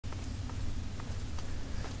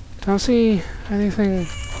Don't see anything.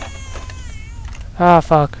 Ah,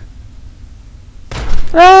 fuck.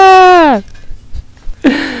 Ah!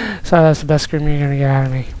 So that's the best scream you're gonna get out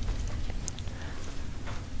of me.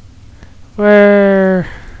 Where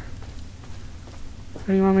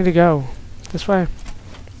do you want me to go? This way?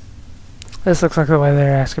 This looks like the way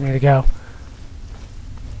they're asking me to go.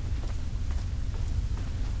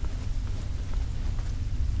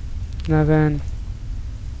 Nothing.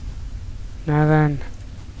 Nothing.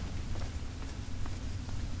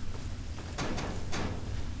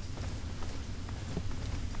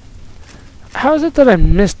 How is it that I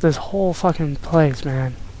missed this whole fucking place,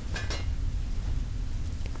 man?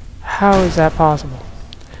 How is that possible?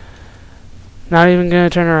 Not even gonna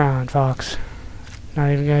turn around, Fox.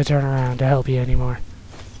 Not even gonna turn around to help you anymore.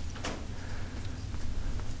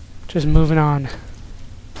 Just moving on.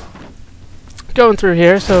 Going through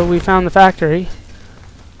here, so we found the factory.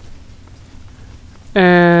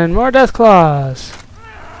 And more Deathclaws.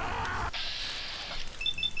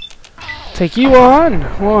 Take you on.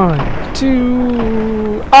 1,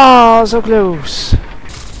 2. Oh, so close.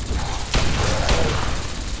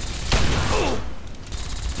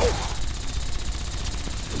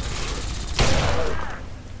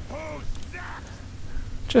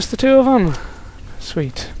 Just the two of them.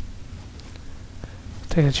 Sweet.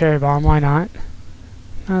 Take the cherry bomb, why not?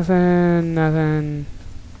 Nothing, nothing.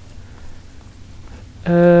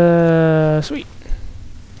 Sweet.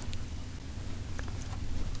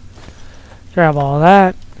 Grab all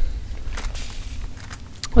that.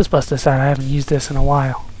 Let's bust this out. I haven't used this in a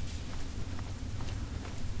while.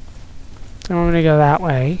 So I'm gonna go that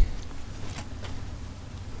way.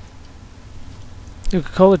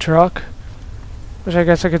 Nuka-Cola truck. Which I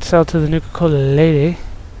guess I could sell to the Nuka-Cola lady.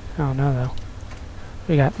 I don't know though.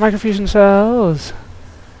 We got microfusion cells.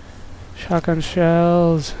 Shotgun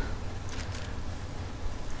shells.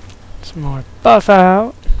 Some more buff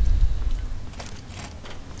out.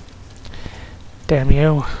 Damn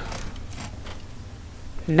you.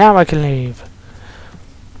 Now I can leave.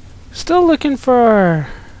 Still looking for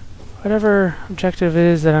whatever objective it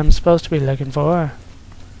is that I'm supposed to be looking for.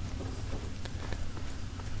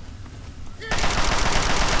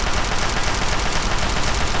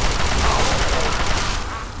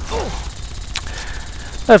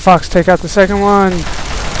 Let Fox take out the second one.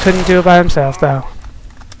 Couldn't do it by himself though.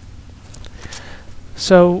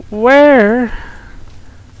 So where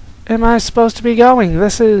am I supposed to be going?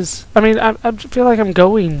 This is, I mean, I feel like I'm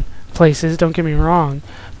going places, don't get me wrong,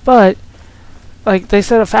 but like they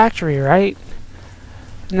said a factory, right?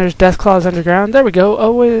 And there's Deathclaws underground. There we go.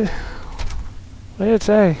 Oh wait, what did it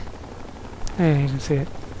say? Hey, you can see it.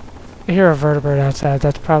 I hear a vertebrate outside.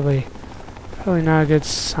 That's probably not a good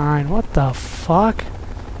sign. What the fuck?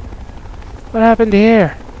 What happened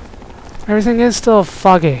here? Everything is still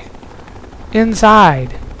foggy.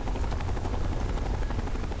 Inside.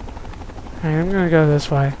 Alright, I'm gonna go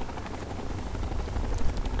this way.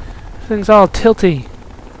 Everything's all tilty.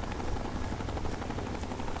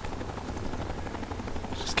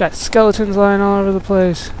 Just got skeletons lying all over the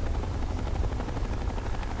place.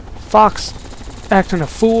 Fox acting a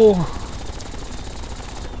fool.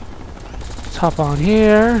 Let's hop on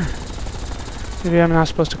here. Maybe I'm not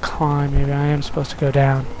supposed to climb. Maybe I am supposed to go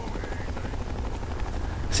down.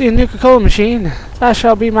 See a Nuka-Cola machine. That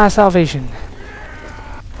shall be my salvation.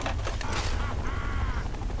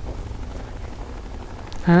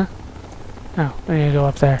 Huh? Oh, I need to go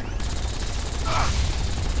up there.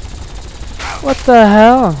 What the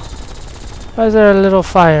hell? Why is there a little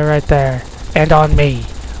fire right there? And on me.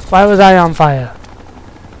 Why was I on fire?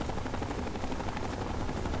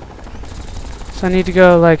 So I need to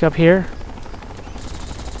go, like, up here?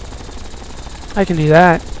 I can do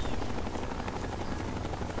that.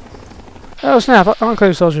 Oh snap,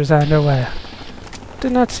 Enclave Soldiers out of nowhere.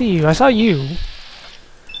 Did not see you. I saw you.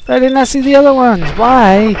 But I did not see the other ones.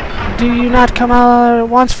 Why do you not come out at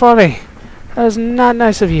once for me? That is not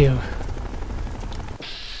nice of you.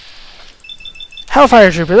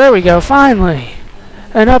 Hellfire Trooper, there we go, finally!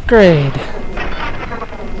 An upgrade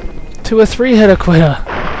to a 3-hit equitter.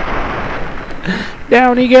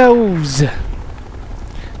 Down he goes!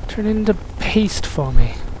 Turn into paste for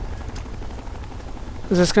me.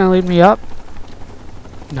 Is this gonna lead me up?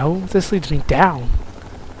 No, this leads me down.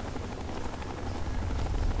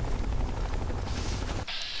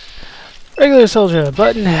 Regular soldier,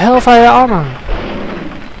 button Hellfire armor.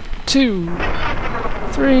 2,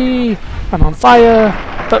 3. I'm on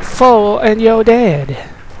fire, but full, and you're dead.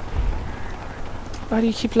 Why do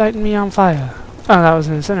you keep lighting me on fire? Oh, that was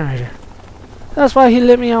an incinerator. That's why he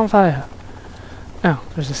lit me on fire. Oh,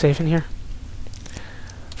 there's a safe in here.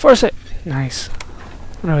 Force it. Nice.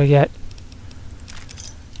 What do I get?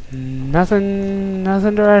 Nothing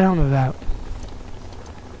to write home about.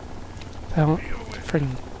 That one,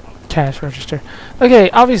 freaking cash register. Okay,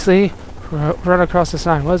 obviously, run across the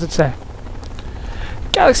sign. What does it say?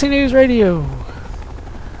 Galaxy News Radio.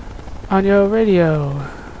 On your radio.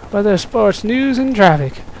 Weather, sports, news, and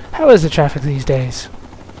traffic. How is the traffic these days?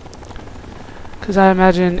 Because I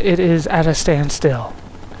imagine it is at a standstill.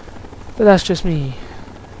 But that's just me.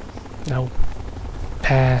 No.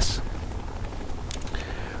 Pass.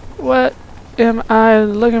 What am I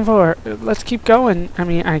looking for? Let's keep going. I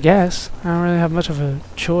mean, I guess. I don't really have much of a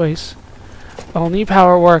choice. Olney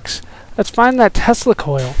Powerworks. Let's find that Tesla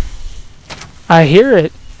coil. I hear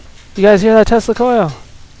it. You guys hear that Tesla coil?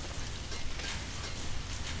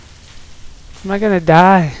 Am I gonna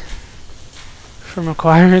die from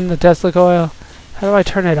acquiring the Tesla coil? How do I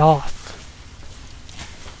turn it off?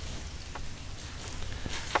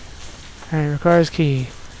 Alright, requires key.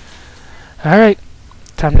 Alright,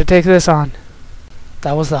 time to take this on.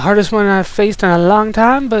 That was the hardest one I've faced in a long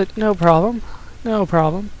time, but no problem. No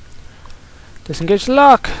problem. Disengage the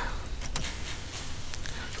lock.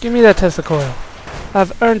 Give me that Tesla coil.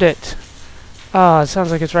 I've earned it. Ah, it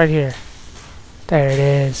sounds like it's right here. There it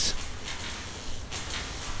is.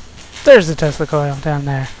 There's the Tesla coil down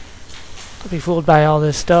there. Don't be fooled by all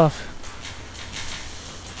this stuff.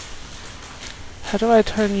 How do I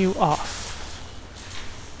turn you off?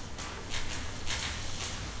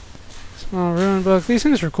 Small ruin book. These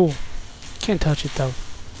things are cool. Can't touch it though.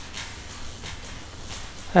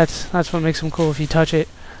 That's what makes them cool. If you touch it,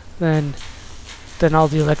 then all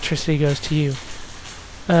the electricity goes to you.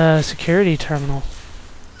 Security terminal.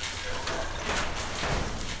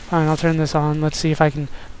 Fine, I'll turn this on. Let's see if I can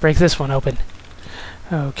break this one open.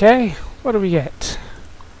 Okay, what do we get?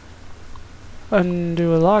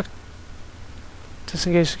 Undo a lock.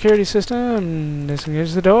 Disengage security system.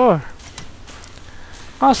 Disengage the door.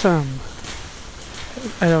 Awesome.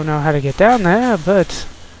 I don't know how to get down there, but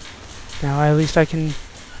now at least I can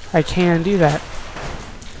do that.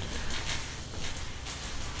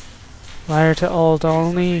 Wire to old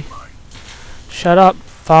only. Shut up,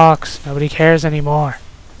 Fox. Nobody cares anymore.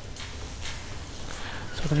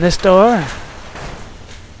 Let's open this door.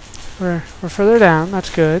 We're further down. That's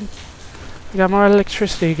good. We got more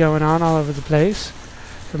electricity going on all over the place.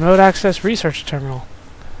 Remote access research terminal.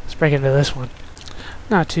 Let's break into this one.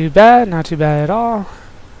 Not too bad. Not too bad at all.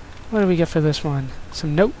 What do we get for this one?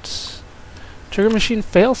 Some notes. Trigger machine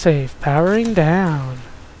failsafe. Powering down.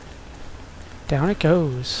 Down it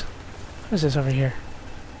goes. What is this over here?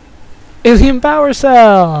 Alien power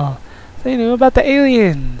cell! They knew about the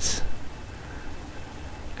aliens!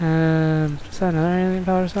 Is that another alien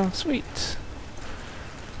power cell? Sweet.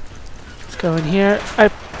 Let's go in here. I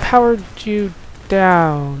powered you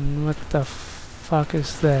down. What the fuck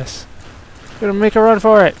is this? I'm gonna make a run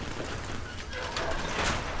for it.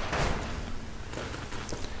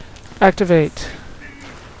 Activate.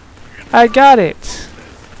 I got it!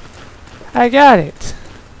 I got it!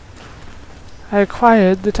 I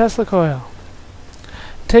acquired the Tesla coil.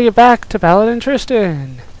 Take it back to Paladin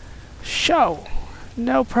Tristan. Show.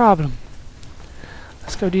 No problem.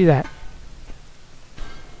 Let's go do that.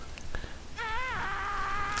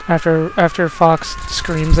 After Fox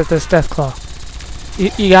screams at this Deathclaw.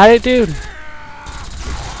 You got it, dude?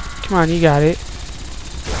 Come on, you got it.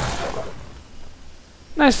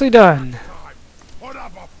 Nicely done. Put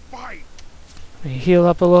up a fight. We heal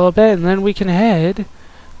up a little bit, and then we can head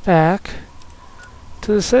back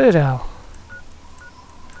to the Citadel.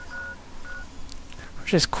 We're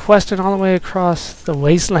just questing all the way across the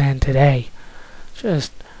wasteland today.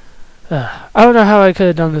 Just, I don't know how I could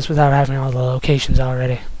have done this without having all the locations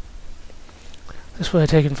already. This would have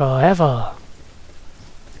taken forever.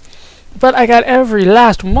 But I got every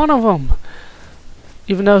last one of them.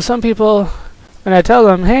 Even though some people, when I tell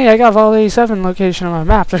them, hey, I got Vault 87 location on my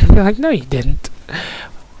map, they're going to be like, no, you didn't.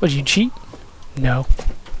 Would you cheat? No.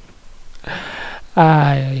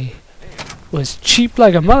 I was cheap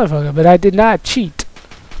like a motherfucker, but I did not cheat.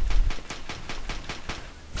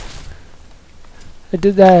 I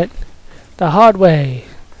did that the hard way.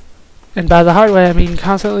 And by the hard way, I mean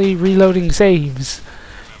constantly reloading saves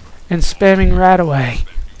and spamming RADaway.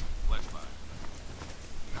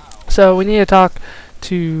 So we need to talk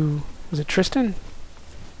to, was it Tristan?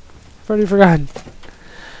 I've already forgotten.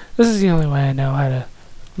 This is the only way I know how to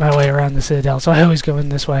my way around the Citadel, so I always go in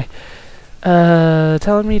this way.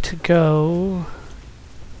 Telling me to go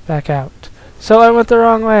back out. So I went the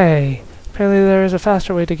wrong way. Apparently there is a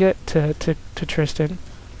faster way to get to Tristan.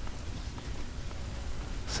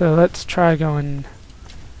 So let's try going.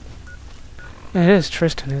 It is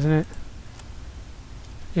Tristan, isn't it?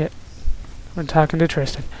 Yeah. We're talking to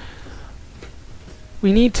Tristan.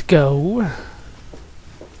 We need to go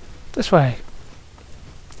this way.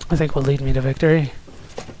 I think will lead me to victory.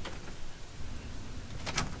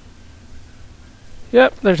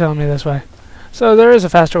 Yep, they're telling me this way. So there is a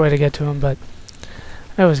faster way to get to him, but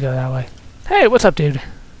I always go that way. Hey, what's up, dude?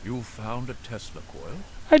 You found a Tesla coil?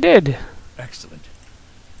 I did. Excellent.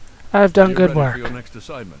 I've done Are you good ready work. for your next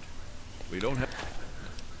assignment? We don't have...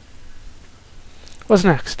 What's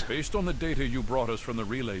next? Based on the data you brought us from the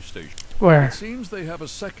relay station, Where? it seems they have a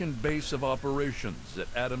second base of operations at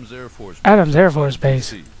Adams Air Force Base. Adams Air Force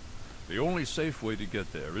Base. DC. The only safe way to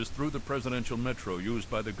get there is through the presidential metro used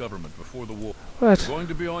by the government before the war. What? You're going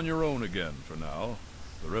to be on your own again for now.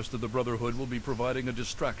 The rest of the Brotherhood will be providing a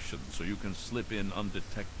distraction so you can slip in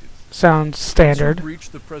undetected. Sounds standard. Once you reach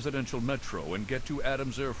the presidential metro and get to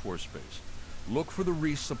Adams Air Force Base, look for the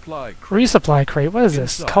resupply crate. Resupply crate? What is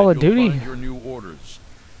this? Inside, Call of you'll Duty? find your new orders,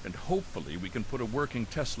 and hopefully we can put a working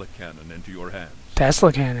Tesla cannon into your hands.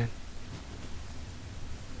 Tesla cannon.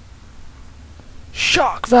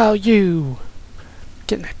 Shock value!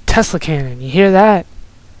 Getting a Tesla cannon, you hear that?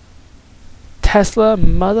 Tesla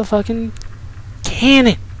motherfucking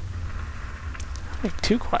cannon! Make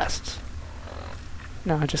 2 quests.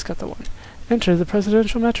 No, I just got the one. Enter the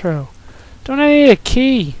presidential metro. Don't I need a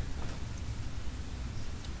key?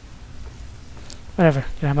 Whatever,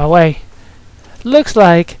 get out of my way. Looks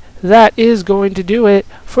like that is going to do it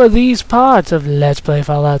for these parts of Let's Play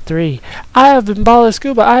Fallout 3. I have been Baller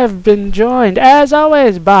Scuba. I have been joined, as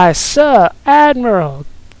always, by Sir Admiral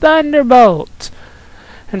Thunderbolt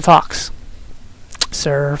and Fox.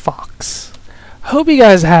 Sir Fox. Hope you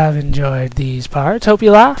guys have enjoyed these parts. Hope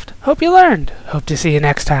you laughed. Hope you learned. Hope to see you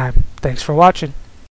next time. Thanks for watching.